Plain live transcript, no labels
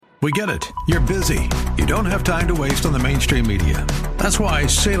We get it. You're busy. You don't have time to waste on the mainstream media. That's why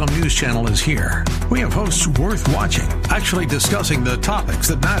Salem News Channel is here. We have hosts worth watching, actually discussing the topics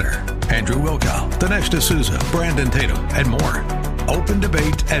that matter. Andrew Wilkow, Dinesh D'Souza, Brandon Tatum, and more. Open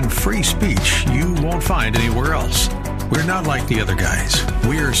debate and free speech you won't find anywhere else. We're not like the other guys.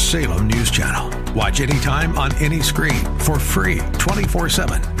 We're Salem News Channel. Watch anytime on any screen for free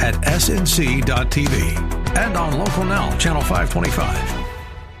 24/7 at snc.tv and on Local Now, Channel 525.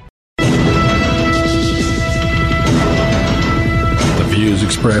 The views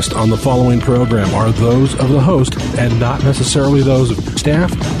expressed on the following program are those of the host and not necessarily those of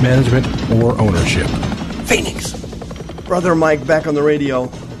staff, management, or ownership. Phoenix. Brother Mike back on the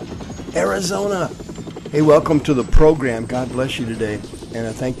radio. Arizona. Hey, welcome to the program. God bless you today. And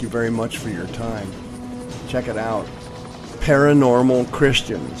I thank you very much for your time. Check it out. Paranormal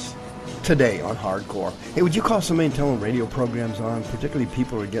Christians. Today on Hardcore. Hey, would you call somebody and tell them radio programs on? Particularly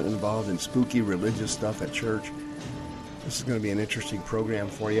people who are getting involved in spooky religious stuff at church. This is going to be an interesting program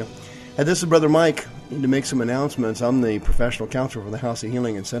for you. And this is Brother Mike. I need to make some announcements. I'm the professional counselor for the House of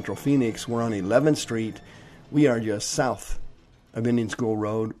Healing in Central Phoenix. We're on 11th Street. We are just south of Indian School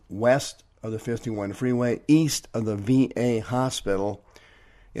Road, west of the 51 freeway, east of the VA hospital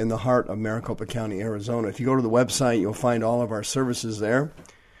in the heart of Maricopa County, Arizona. If you go to the website, you'll find all of our services there.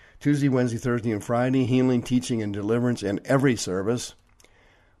 Tuesday, Wednesday, Thursday, and Friday, healing, teaching, and deliverance in every service.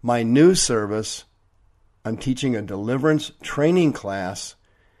 My new service, I'm teaching a deliverance training class,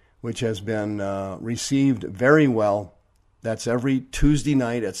 which has been received very well. That's every Tuesday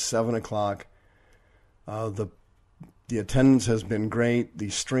night at 7 o'clock. The attendance has been great.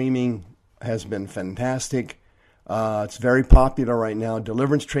 The streaming has been fantastic. It's very popular right now.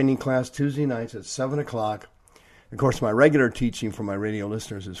 Deliverance training class Tuesday nights at 7 o'clock. Of course, my regular teaching for my radio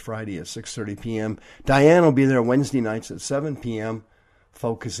listeners is Friday at 6:30 p.m. Diane will be there Wednesday nights at 7 p.m.,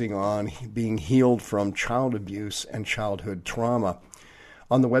 focusing on being healed from child abuse and childhood trauma.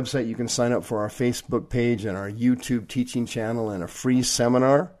 On the website, you can sign up for our Facebook page and our YouTube teaching channel and a free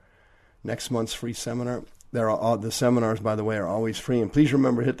seminar. Next month's free seminar. The seminars, by the way, are always free. And please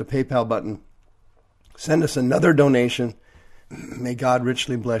remember, hit the PayPal button. Send us another donation. May God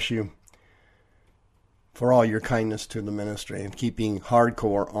richly bless you for all your kindness to the ministry and keeping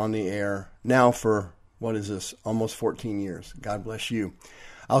Hardcore on the air now for, what is this, almost 14 years. God bless you.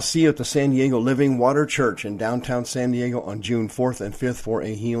 I'll see you at the San Diego Living Water Church in downtown San Diego on June 4th and 5th for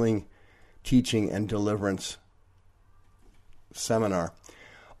a healing, teaching, and deliverance seminar.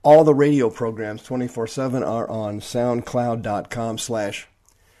 All the radio programs 24/7 are on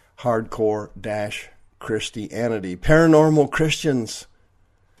soundcloud.com/hardcore-Christianity. Paranormal Christians.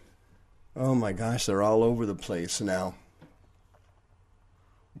 Oh my gosh, they're all over the place now.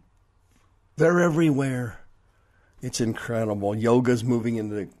 They're everywhere. It's incredible. Yoga's moving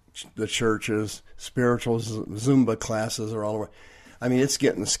into the churches. Spiritual Zumba classes are all over. I mean, it's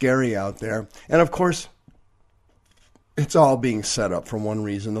getting scary out there. And of course, it's all being set up for one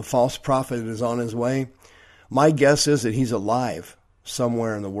reason. The false prophet is on his way. My guess is that he's alive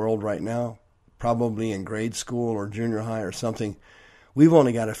somewhere in the world right now, probably in grade school or junior high or something. We've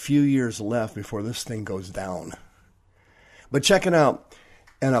only got a few years left before this thing goes down. But check it out.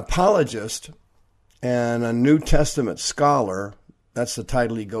 An apologist and a New Testament scholar, that's the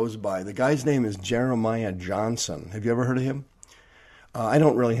title he goes by. The guy's name is Jeremiah Johnson. Have you ever heard of him? I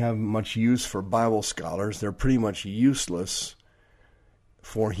don't really have much use for Bible scholars. They're pretty much useless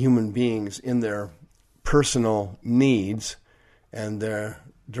for human beings in their personal needs and their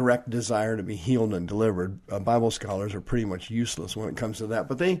direct desire to be healed and delivered. Bible scholars are pretty much useless when it comes to that.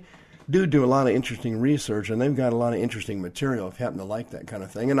 But they do a lot of interesting research, and they've got a lot of interesting material if you happen to like that kind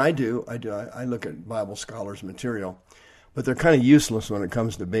of thing. And I do. I look at Bible scholars' material. But they're kind of useless when it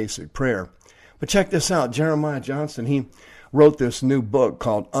comes to basic prayer. But check this out. Jeremiah Johnson, he wrote this new book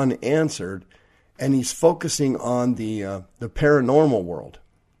called Unanswered, and he's focusing on the paranormal world,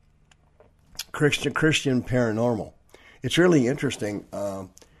 Christian paranormal. It's really interesting.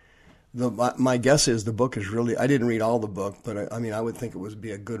 My guess is the book is really, I didn't read all the book, but I would think it would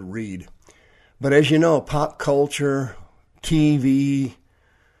be a good read. But as you know, pop culture, TV,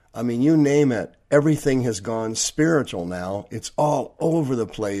 you name it, everything has gone spiritual now. It's all over the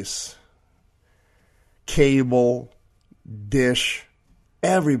place. Cable, Dish,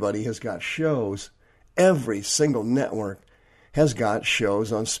 everybody has got shows. Every single network has got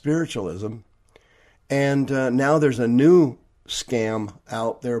shows on spiritualism. And now there's a new scam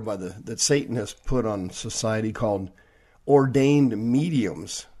out there that Satan has put on society called ordained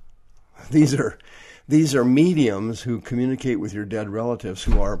mediums. These are These are mediums who communicate with your dead relatives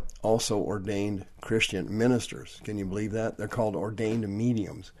who are also ordained Christian ministers. Can you believe that? They're called ordained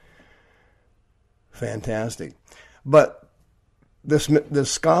mediums. Fantastic. But this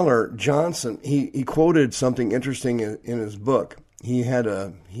scholar, Johnson, he quoted something interesting in his book.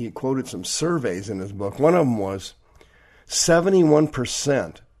 He quoted some surveys in his book. One of them was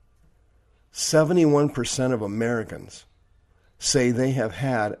 71% of Americans say they have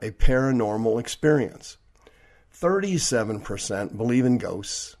had a paranormal experience. 37% believe in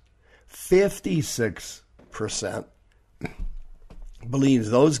ghosts. 56% believes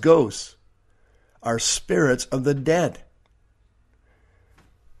those ghosts are spirits of the dead.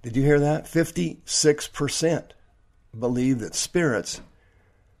 Did you hear that? 56% believe that spirits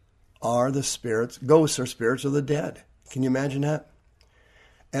are the spirits, ghosts are spirits of the dead. Can you imagine that?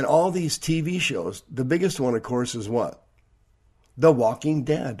 And all these TV shows, the biggest one, of course, is what? The Walking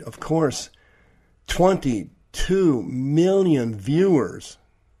Dead. Of course, 22 million viewers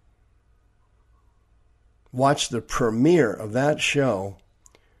watched the premiere of that show.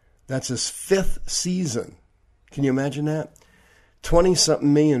 That's his 5th season. Can you imagine that?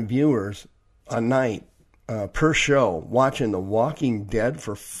 20-something million viewers a night per show watching The Walking Dead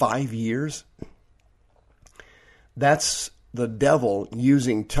for 5 years. That's the devil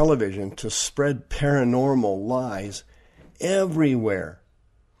using television to spread paranormal lies everywhere.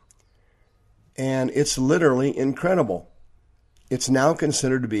 And it's literally incredible. It's now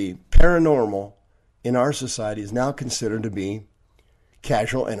considered to be paranormal in our society, is now considered to be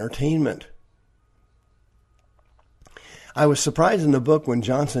casual entertainment. I was surprised in the book when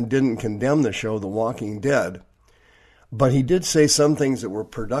Johnson didn't condemn the show The Walking Dead, but he did say some things that were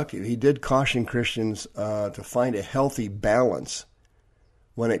productive. He did caution Christians to find a healthy balance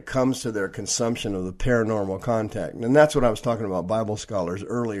when it comes to their consumption of the paranormal content. And that's what I was talking about Bible scholars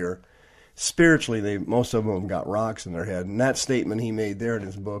earlier. Spiritually, most of them got rocks in their head. And that statement he made there in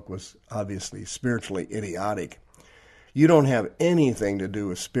his book was obviously spiritually idiotic. You don't have anything to do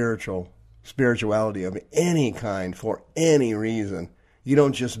with spirituality of any kind for any reason. You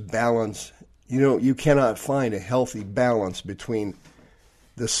don't just balance. You cannot find a healthy balance between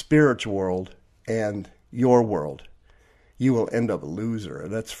the spiritual world and your world. You will end up a loser,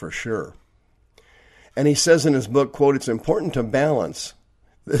 that's for sure. And he says in his book, quote, "It's important to balance.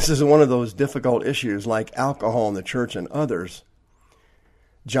 This is one of those difficult issues like alcohol in the church and others."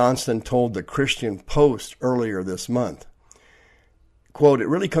 Johnson told the Christian Post earlier this month, quote, "It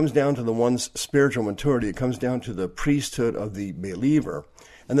really comes down to the one's spiritual maturity. It comes down to the priesthood of the believer."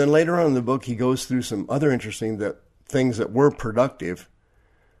 And then later on in the book, he goes through some other interesting things that were productive,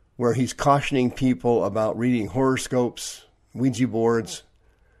 where he's cautioning people about reading horoscopes, Ouija boards.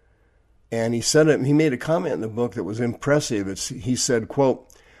 And he made a comment in the book that was impressive. He said, quote,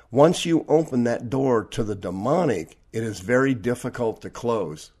 "Once you open that door to the demonic, it is very difficult to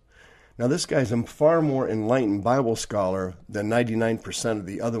close." Now, this guy's a far more enlightened Bible scholar than 99% of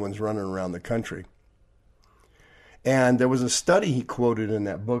the other ones running around the country. And there was a study he quoted in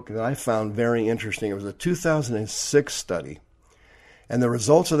that book that I found very interesting. It was a 2006 study. And the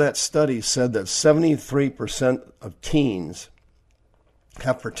results of that study said that 73% of teens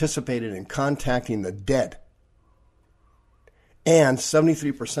have participated in contacting the dead. And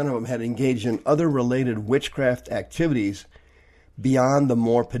 73% of them had engaged in other related witchcraft activities beyond the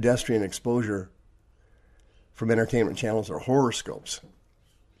more pedestrian exposure from entertainment channels or horoscopes.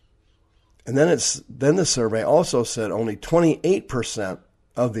 And then the survey also said only 28%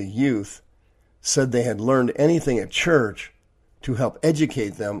 of the youth said they had learned anything at church to help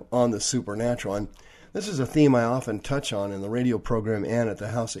educate them on the supernatural. And this is a theme I often touch on in the radio program and at the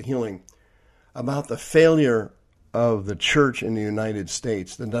House of Healing about the failure of the church in the United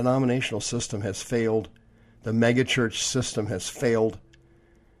States. The denominational system has failed. The megachurch system has failed.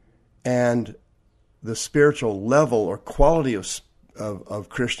 And the spiritual level or quality of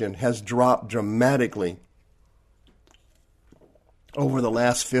Christian has dropped dramatically over the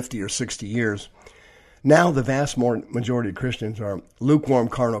last 50 or 60 years. Now the vast majority of Christians are lukewarm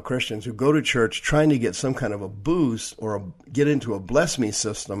carnal Christians who go to church trying to get some kind of a boost or get into a bless me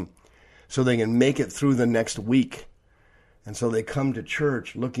system so they can make it through the next week. And so they come to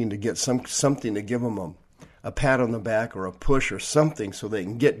church looking to get something to give them a pat on the back or a push or something so they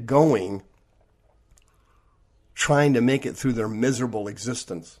can get going, trying to make it through their miserable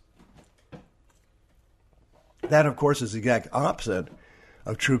existence. That, of course, is the exact opposite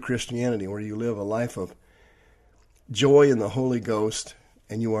of true Christianity, where you live a life of joy in the Holy Ghost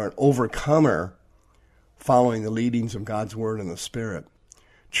and you are an overcomer following the leadings of God's Word and the Spirit.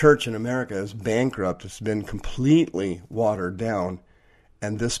 Church in America is bankrupt. It's been completely watered down,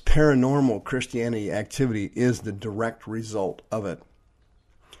 And this paranormal Christianity activity is the direct result of it.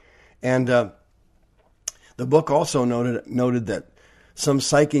 And the book also noted that some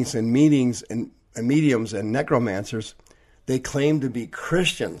psychics and mediums and necromancers, they claim to be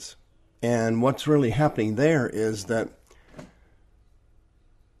Christians. And what's really happening there is that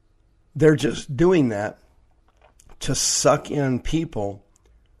they're just doing that to suck in people,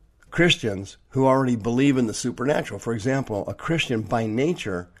 Christians, who already believe in the supernatural. For example, a Christian by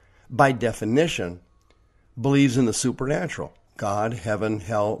nature, by definition, believes in the supernatural. God, heaven,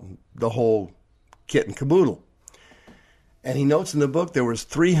 hell, the whole kit and caboodle. And he notes in the book there was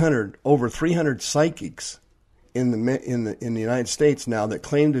over 300 psychics in the United States now that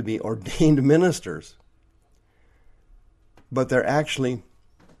claim to be ordained ministers. But they're actually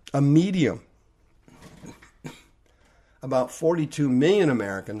a medium. About 42 million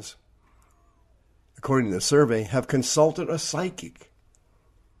Americans, according to the survey, have consulted a psychic.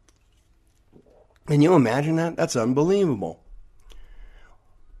 Can you imagine that? That's unbelievable.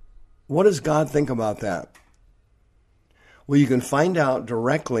 What does God think about that? Well, you can find out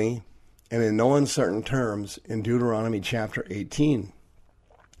directly and in no uncertain terms in Deuteronomy chapter 18.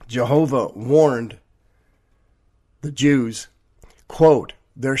 Jehovah warned the Jews, quote,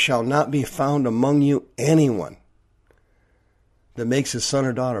 "There shall not be found among you anyone that makes his son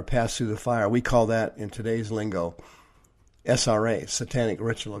or daughter pass through the fire." We call that, in today's lingo, SRA, satanic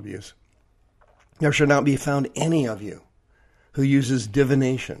ritual abuse. "There shall not be found any of you who uses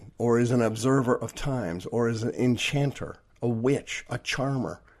divination, or is an observer of times, or is an enchanter, a witch, a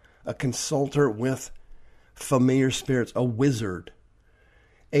charmer, a consulter with familiar spirits, a wizard,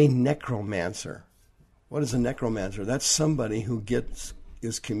 a necromancer." What is a necromancer? That's somebody who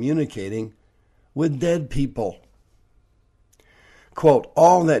is communicating with dead people. Quote,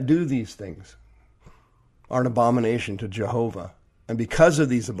 "All that do these things are an abomination to Jehovah. And because of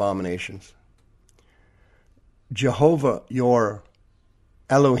these abominations, Jehovah, your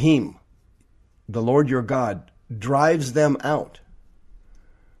Elohim, the Lord your God, drives them out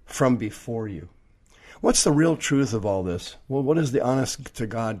from before you." What's the real truth of all this? Well, what is the honest to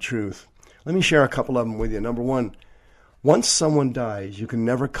God truth? Let me share a couple of them with you. Number one, once someone dies, you can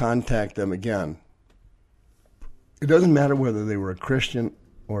never contact them again. It doesn't matter whether they were a Christian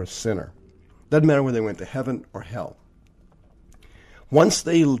or a sinner. It doesn't matter whether they went to heaven or hell. Once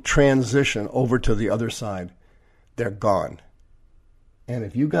they transition over to the other side, they're gone. And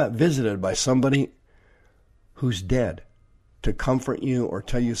if you got visited by somebody who's dead to comfort you or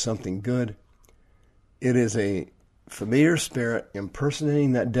tell you something good, it is a familiar spirit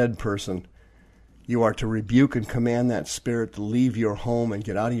impersonating that dead person. You are to rebuke and command that spirit to leave your home and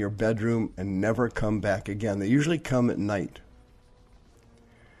get out of your bedroom and never come back again. They usually come at night.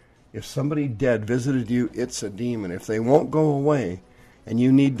 If somebody dead visited you, it's a demon. If they won't go away and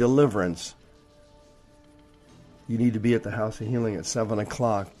you need deliverance, you need to be at the House of Healing at 7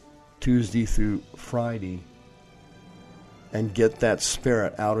 o'clock, Tuesday through Friday, and get that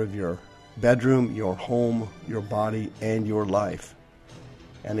spirit out of your bedroom, your home, your body, and your life.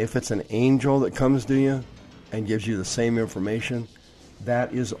 And if it's an angel that comes to you and gives you the same information,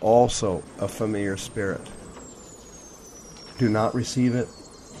 that is also a familiar spirit. Do not receive it.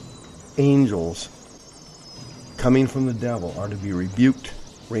 Angels coming from the devil are to be rebuked,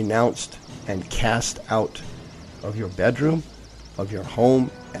 renounced, and cast out of your bedroom, of your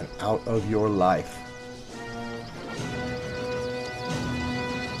home, and out of your life.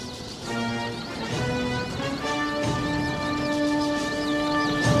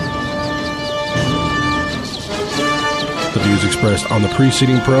 The views expressed on the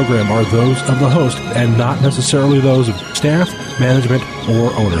preceding program are those of the host and not necessarily those of staff, management,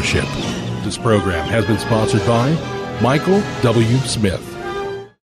 or ownership. This program has been sponsored by Michael W. Smith.